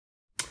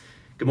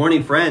Good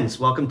morning, friends.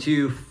 Welcome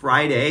to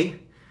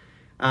Friday.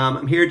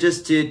 I'm here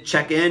just to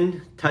check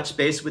in, touch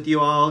base with you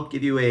all,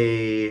 give you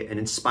an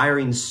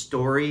inspiring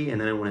story,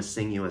 and then I want to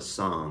sing you a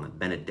song, a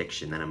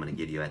benediction that I'm going to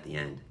give you at the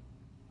end.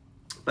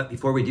 But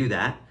before we do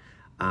that,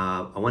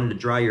 I wanted to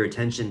draw your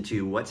attention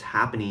to what's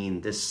happening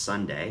this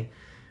Sunday.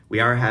 We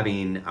are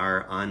having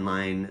our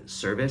online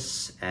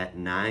service at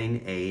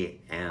 9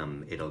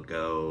 a.m. It'll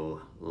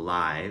go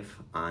live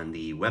on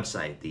the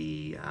website,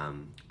 the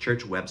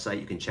church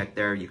website. You can check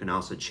there. You can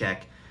also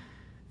check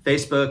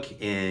Facebook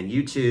and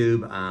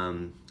YouTube.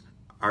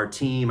 Our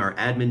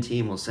admin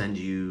team will send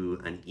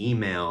you an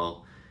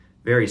email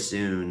very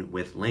soon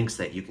with links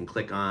that you can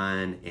click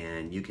on,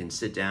 and you can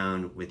sit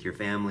down with your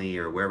family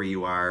or wherever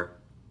you are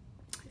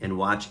and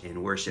watch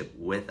and worship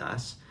with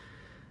us.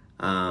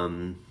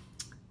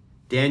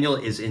 Daniel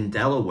is in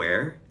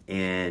Delaware,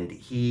 and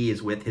he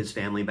is with his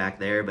family back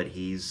there, but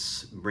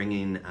he's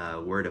bringing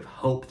a word of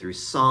hope through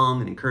song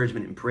and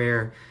encouragement and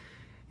prayer.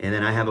 And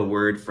then I have a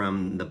word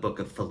from the book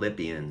of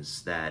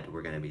Philippians that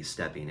we're going to be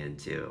stepping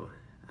into.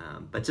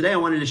 But today I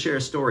wanted to share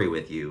a story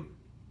with you,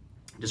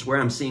 just where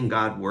I'm seeing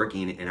God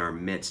working in our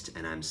midst,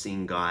 and I'm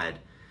seeing God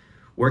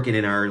working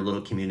in our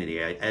little community.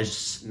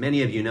 As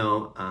many of you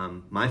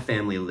know, my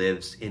family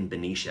lives in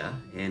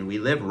Benicia, and we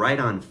live right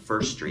on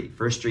First Street.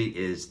 First Street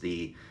is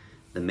the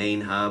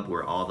main hub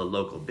where all the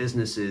local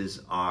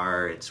businesses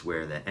are. It's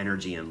where the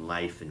energy and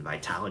life and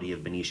vitality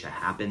of Benicia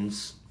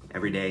happens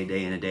every day,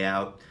 day in and day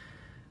out.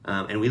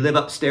 And we live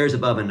upstairs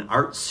above an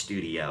art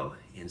studio.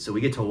 And so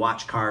we get to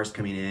watch cars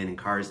coming in and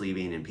cars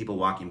leaving and people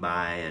walking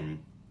by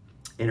and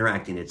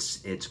interacting.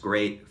 It's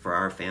great for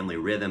our family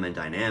rhythm and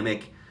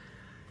dynamic.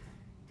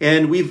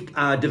 And we've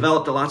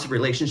developed lots of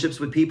relationships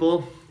with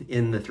people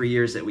in the 3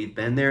 years that we've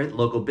been there,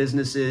 local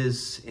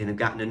businesses, and have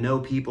gotten to know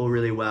people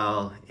really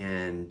well.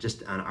 And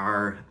just on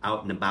our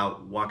out and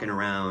about, walking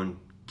around,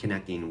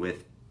 connecting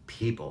with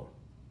people.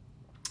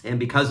 And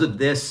because of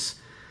this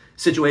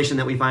situation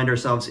that we find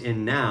ourselves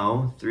in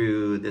now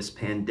through this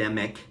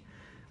pandemic,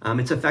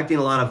 it's affecting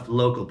a lot of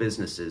local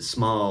businesses.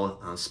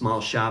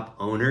 Small shop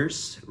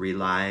owners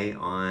rely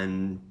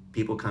on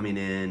people coming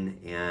in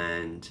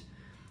and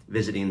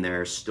visiting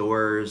their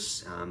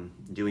stores,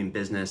 doing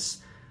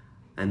business.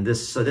 And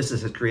this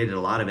has created a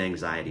lot of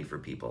anxiety for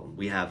people.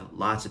 We have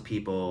lots of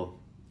people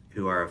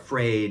who are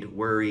afraid,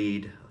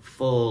 worried,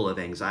 full of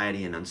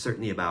anxiety and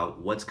uncertainty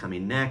about what's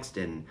coming next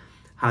and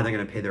how they're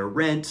going to pay their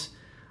rent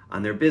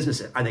on their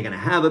business. Are they going to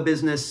have a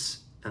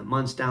business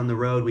months down the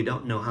road? We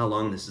don't know how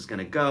long this is going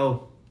to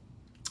go.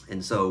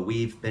 And so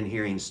we've been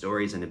hearing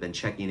stories and have been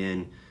checking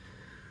in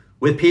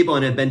with people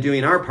and have been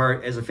doing our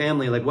part as a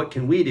family. Like, what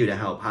can we do to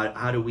help?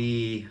 How do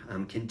we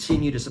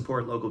continue to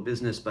support local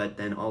business, but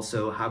then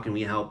also how can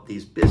we help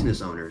these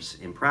business owners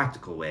in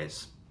practical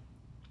ways?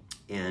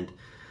 And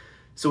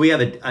so we have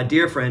a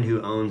dear friend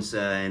who owns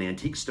an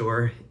antique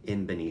store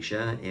in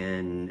Benicia,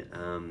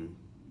 and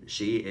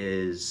she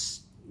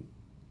is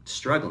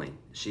struggling.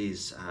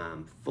 She's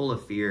full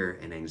of fear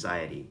and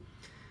anxiety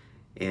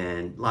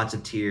and lots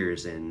of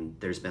tears, and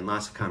there's been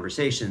lots of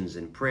conversations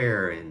and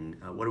prayer and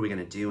what are we going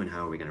to do and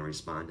how are we going to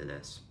respond to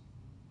this?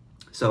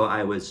 So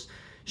I was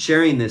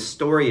sharing this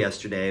story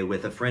yesterday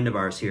with a friend of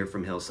ours here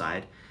from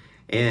Hillside,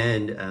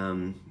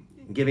 and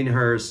giving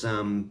her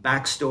some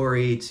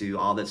backstory to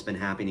all that's been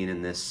happening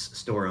in this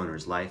store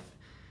owner's life.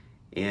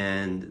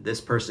 And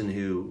this person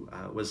who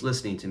was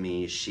listening to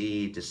me,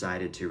 she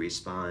decided to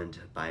respond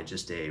by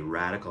just a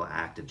radical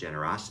act of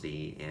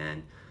generosity,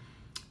 and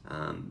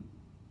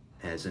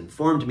has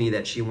informed me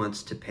that she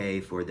wants to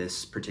pay for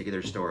this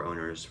particular store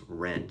owner's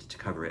rent to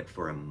cover it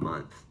for a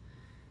month.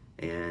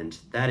 And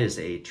that is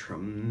a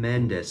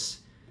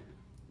tremendous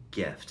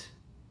gift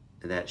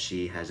that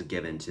she has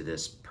given to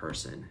this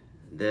person.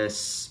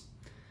 This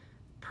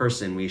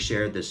person, we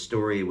shared this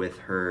story with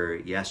her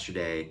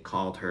yesterday,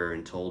 called her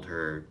and told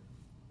her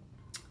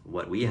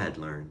what we had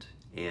learned,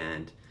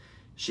 and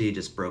she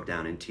just broke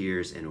down in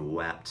tears and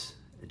wept,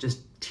 just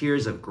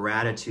tears of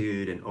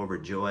gratitude and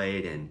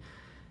overjoyed. And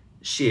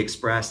she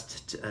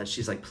expressed,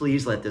 she's like,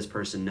 please let this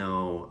person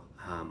know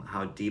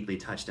how deeply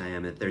touched I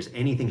am. If there's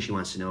anything she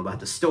wants to know about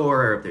the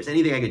store, or if there's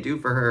anything I could do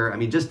for her. I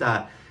mean, just,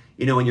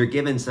 when you're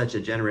given such a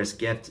generous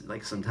gift,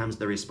 like sometimes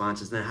the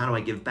response is, then how do I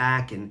give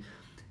back? And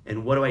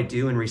what do I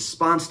do in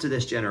response to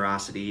this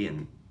generosity?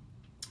 And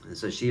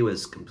so she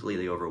was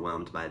completely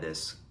overwhelmed by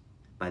this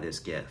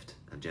gift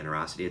of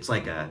generosity. It's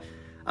like a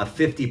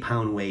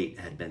 50-pound weight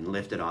had been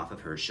lifted off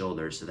of her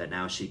shoulders, so that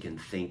now she can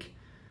think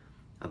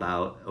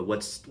about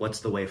what's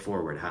the way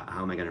forward.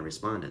 How am I going to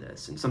respond to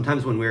this? And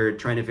sometimes when we're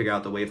trying to figure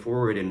out the way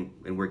forward and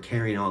we're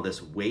carrying all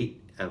this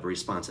weight of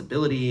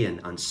responsibility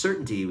and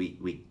uncertainty,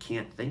 we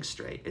can't think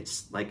straight.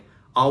 It's like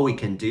all we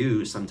can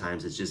do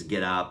sometimes is just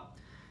get up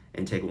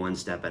and take one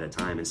step at a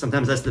time. And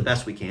sometimes that's the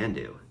best we can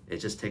do.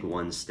 It's just take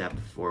one step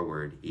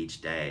forward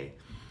each day.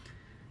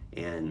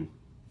 And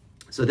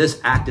so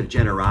this act of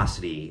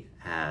generosity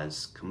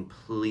has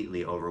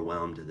completely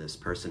overwhelmed this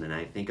person. And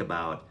I think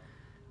about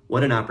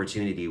what an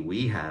opportunity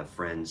we have,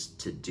 friends,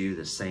 to do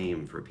the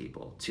same for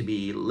people, to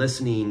be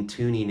listening,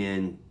 tuning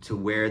in to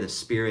where the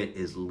Spirit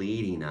is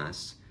leading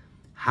us,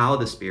 how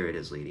the Spirit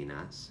is leading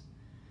us.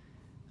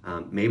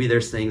 Maybe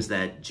there's things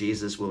that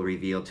Jesus will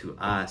reveal to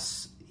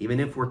us,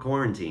 even if we're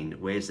quarantined,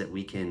 ways that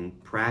we can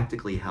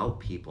practically help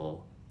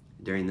people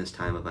during this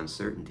time of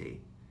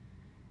uncertainty.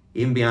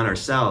 Even beyond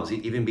ourselves,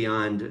 even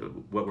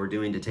beyond what we're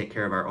doing to take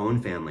care of our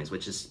own families,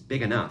 which is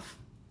big enough.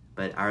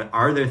 But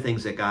are there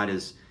things that God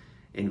is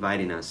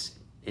inviting us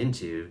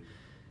into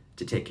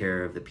to take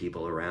care of the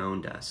people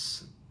around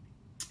us?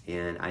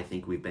 And I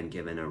think we've been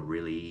given a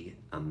really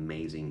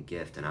amazing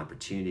gift, an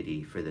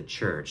opportunity for the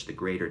church, the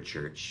greater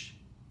church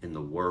in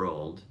the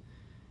world,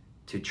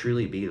 to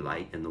truly be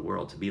light in the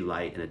world, to be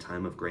light in a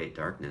time of great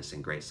darkness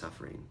and great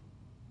suffering.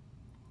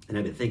 And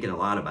I've been thinking a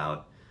lot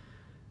about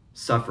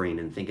suffering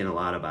and thinking a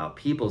lot about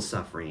people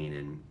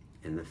suffering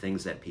and the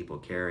things that people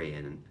carry.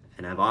 And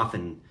I've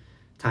often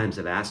times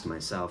have asked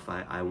myself,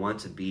 I want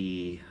to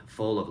be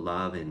full of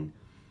love and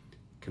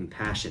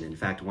compassion. In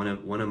fact, one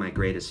of my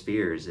greatest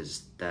fears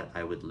is that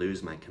I would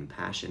lose my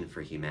compassion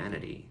for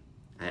humanity.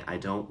 I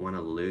don't want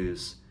to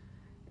lose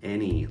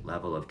any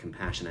level of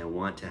compassion. I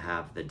want to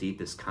have the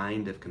deepest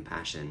kind of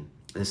compassion,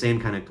 the same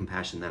kind of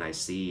compassion that I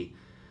see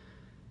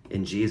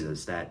in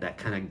Jesus, that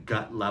kind of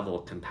gut level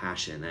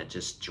compassion that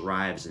just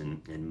drives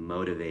and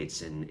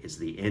motivates and is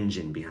the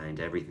engine behind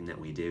everything that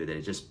we do, that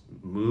it just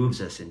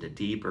moves us into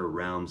deeper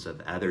realms of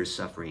others'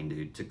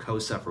 suffering, to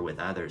co-suffer with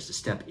others, to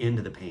step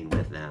into the pain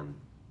with them,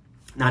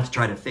 not to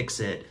try to fix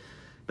it,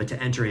 but to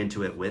enter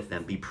into it with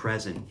them, be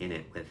present in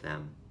it with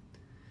them.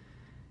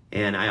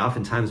 And I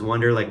oftentimes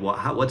wonder, like, well,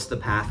 what's the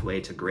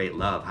pathway to great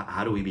love?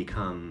 How do we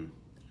become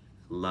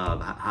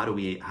love? How do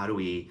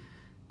we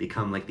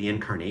become like the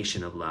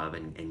incarnation of love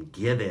and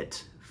give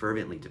it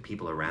fervently to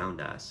people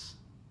around us?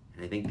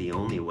 And I think the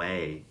only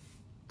way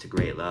to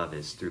great love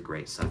is through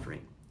great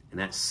suffering. And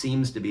that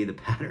seems to be the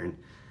pattern.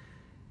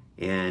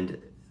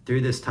 And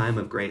through this time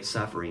of great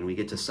suffering, we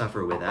get to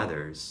suffer with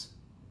others.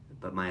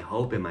 But my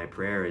hope and my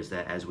prayer is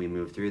that as we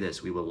move through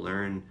this, we will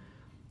learn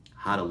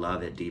how to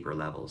love at deeper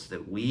levels,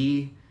 that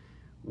we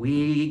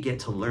get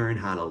to learn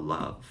how to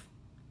love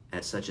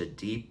at such a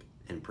deep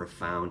and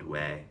profound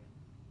way,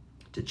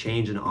 to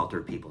change and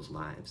alter people's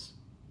lives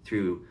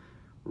through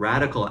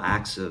radical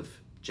acts of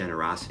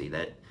generosity,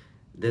 that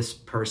this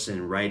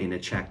person writing a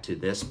check to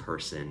this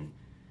person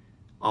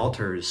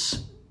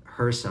alters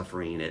her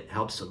suffering. It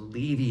helps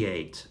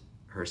alleviate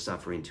her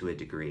suffering to a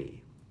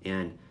degree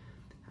and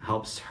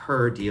helps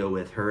her deal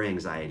with her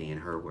anxiety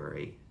and her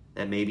worry.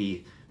 That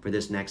maybe for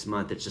this next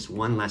month, it's just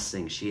one less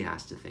thing she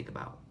has to think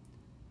about.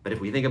 But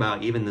if we think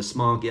about even the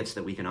small gifts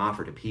that we can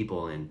offer to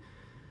people and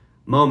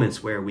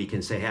moments where we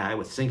can say, hey, I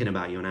was thinking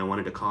about you and I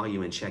wanted to call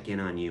you and check in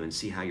on you and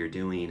see how you're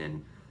doing.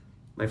 And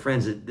my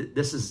friends,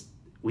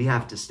 we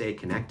have to stay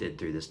connected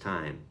through this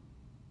time.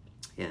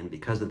 And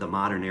because of the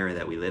modern era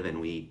that we live in,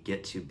 we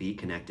get to be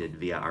connected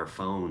via our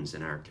phones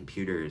and our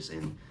computers,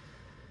 and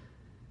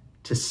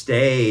to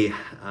stay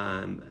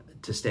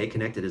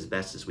connected as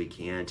best as we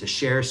can, to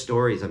share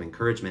stories of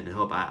encouragement and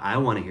hope. I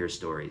want to hear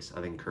stories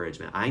of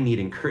encouragement. I need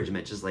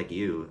encouragement just like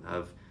you,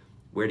 of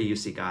where do you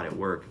see God at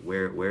work?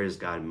 Where is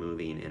God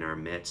moving in our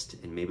midst?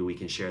 And maybe we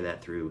can share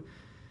that through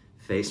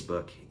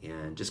Facebook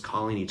and just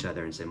calling each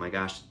other and say, my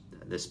gosh,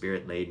 the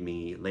Spirit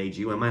laid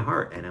you on my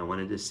heart and I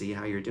wanted to see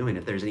how you're doing.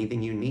 If there's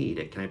anything you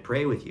need, can I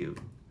pray with you?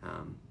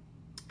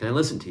 Can I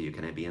listen to you?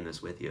 Can I be in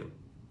this with you?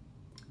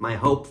 My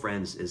hope,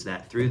 friends, is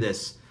that through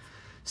this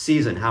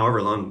season,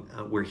 however long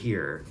we're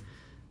here,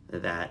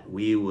 that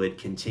we would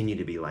continue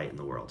to be light in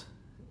the world,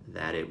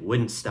 that it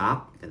wouldn't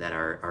stop, that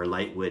our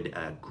light would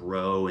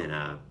grow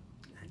in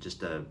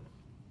just a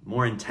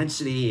more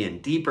intensity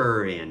and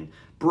deeper and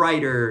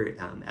brighter.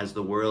 As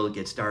the world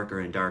gets darker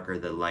and darker,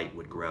 the light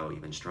would grow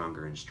even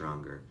stronger and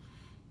stronger,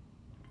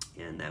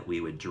 and that we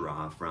would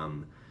draw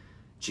from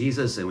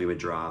Jesus and we would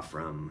draw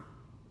from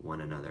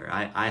one another.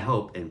 I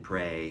hope and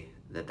pray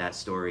that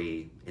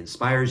story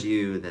inspires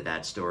you,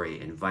 that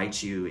story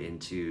invites you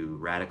into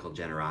radical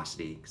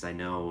generosity, because I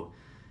know,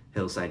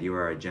 Hillside, you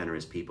are a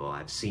generous people.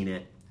 I've seen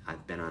it.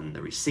 I've been on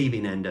the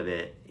receiving end of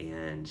it,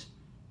 and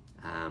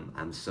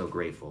I'm so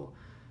grateful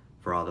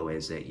for all the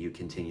ways that you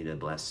continue to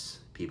bless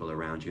people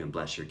around you and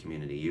bless your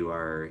community. You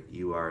are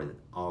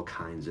all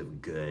kinds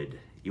of good.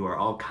 You are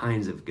all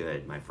kinds of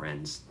good, my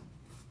friends.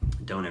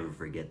 Don't ever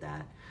forget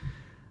that.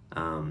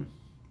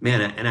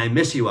 Man, and I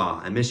miss you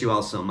all. I miss you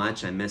all so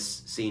much. I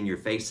miss seeing your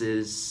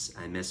faces.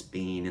 I miss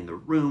being in the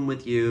room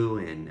with you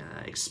and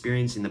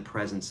experiencing the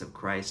presence of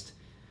Christ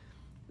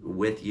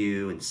with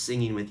you and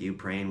singing with you,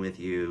 praying with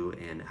you,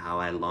 and how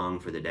I long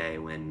for the day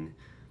when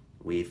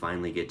we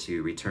finally get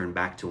to return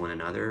back to one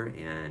another.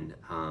 And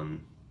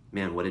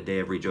man, what a day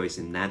of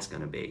rejoicing that's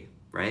going to be,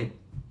 right?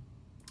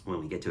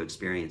 When we get to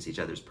experience each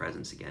other's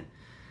presence again.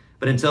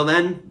 But until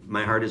then,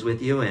 my heart is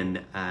with you,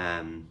 and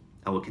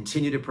I will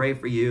continue to pray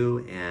for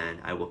you, and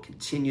I will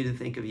continue to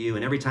think of you.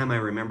 And every time I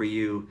remember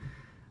you,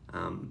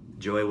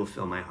 joy will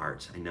fill my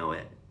heart. I know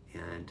it.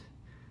 And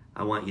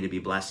I want you to be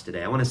blessed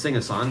today. I want to sing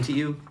a song to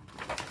you.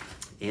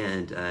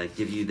 and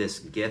give you this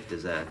gift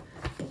as a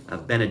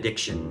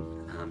benediction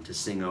to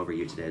sing over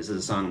you today. This is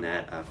a song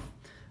that a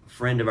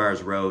friend of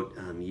ours wrote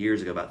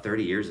years ago, about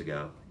 30 years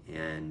ago,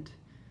 and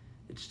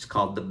it's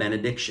called The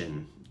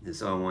Benediction. And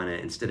so I want to,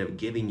 instead of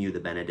giving you the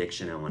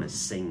benediction, I want to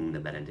sing the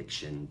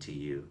benediction to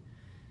you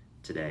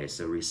today.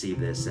 So receive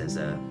this as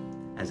a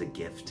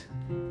gift.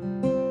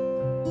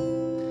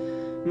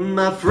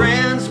 My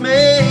friends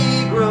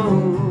may grow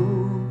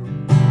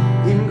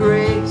in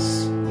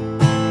grace,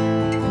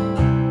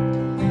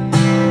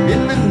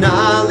 in the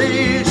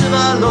knowledge of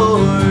our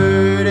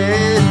Lord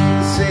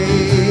and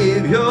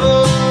Savior.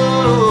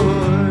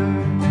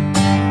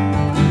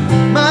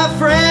 My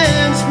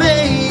friends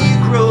may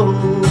grow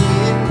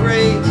in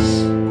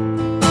grace,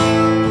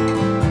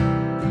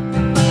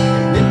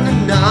 and in the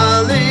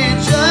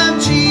knowledge of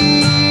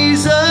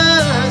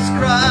Jesus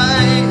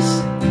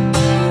Christ.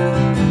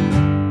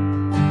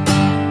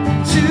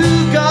 To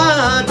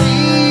God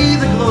be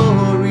the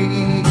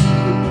glory,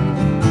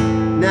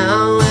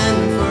 now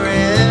and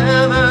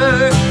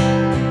forever,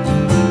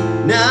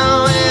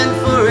 now and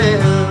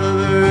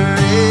forever,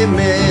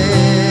 amen.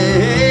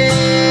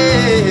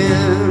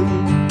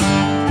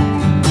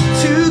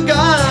 To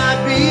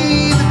God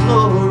be the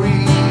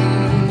glory,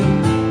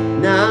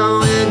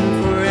 now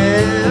and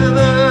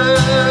forever,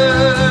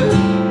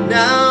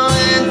 now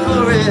and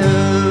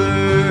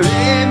forever,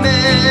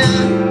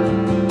 amen.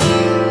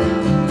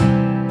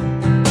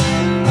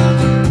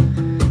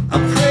 I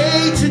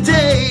pray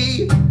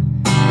today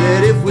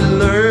that if we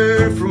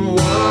learn from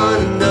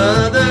one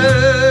another,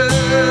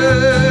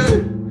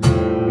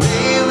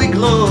 may we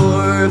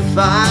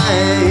glorify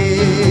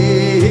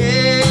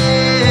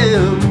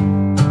Him.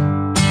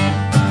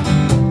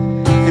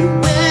 And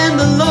when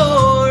the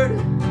Lord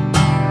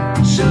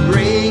should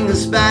bring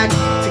us back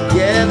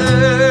together,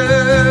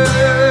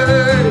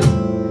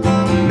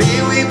 may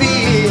we be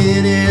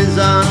in His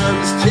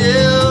arms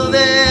till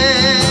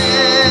then.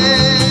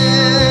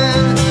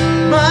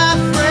 My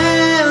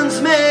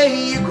friends,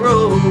 may you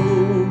grow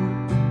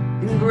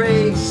in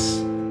grace,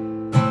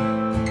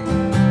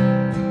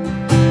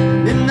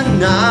 and in the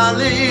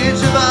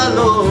knowledge of our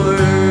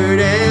Lord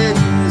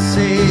and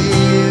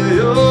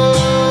Savior.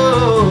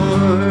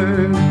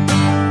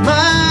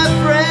 My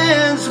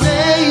friends,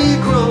 may you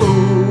grow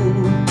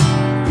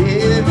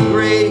in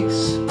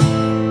grace,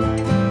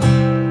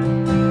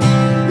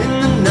 in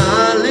the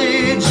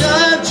knowledge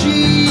of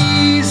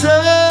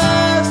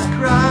Jesus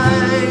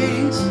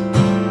Christ.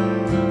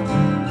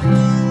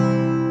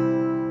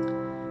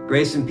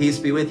 Grace and peace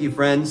be with you,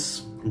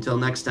 friends. Until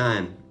next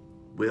time,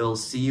 we'll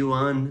see you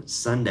on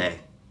Sunday.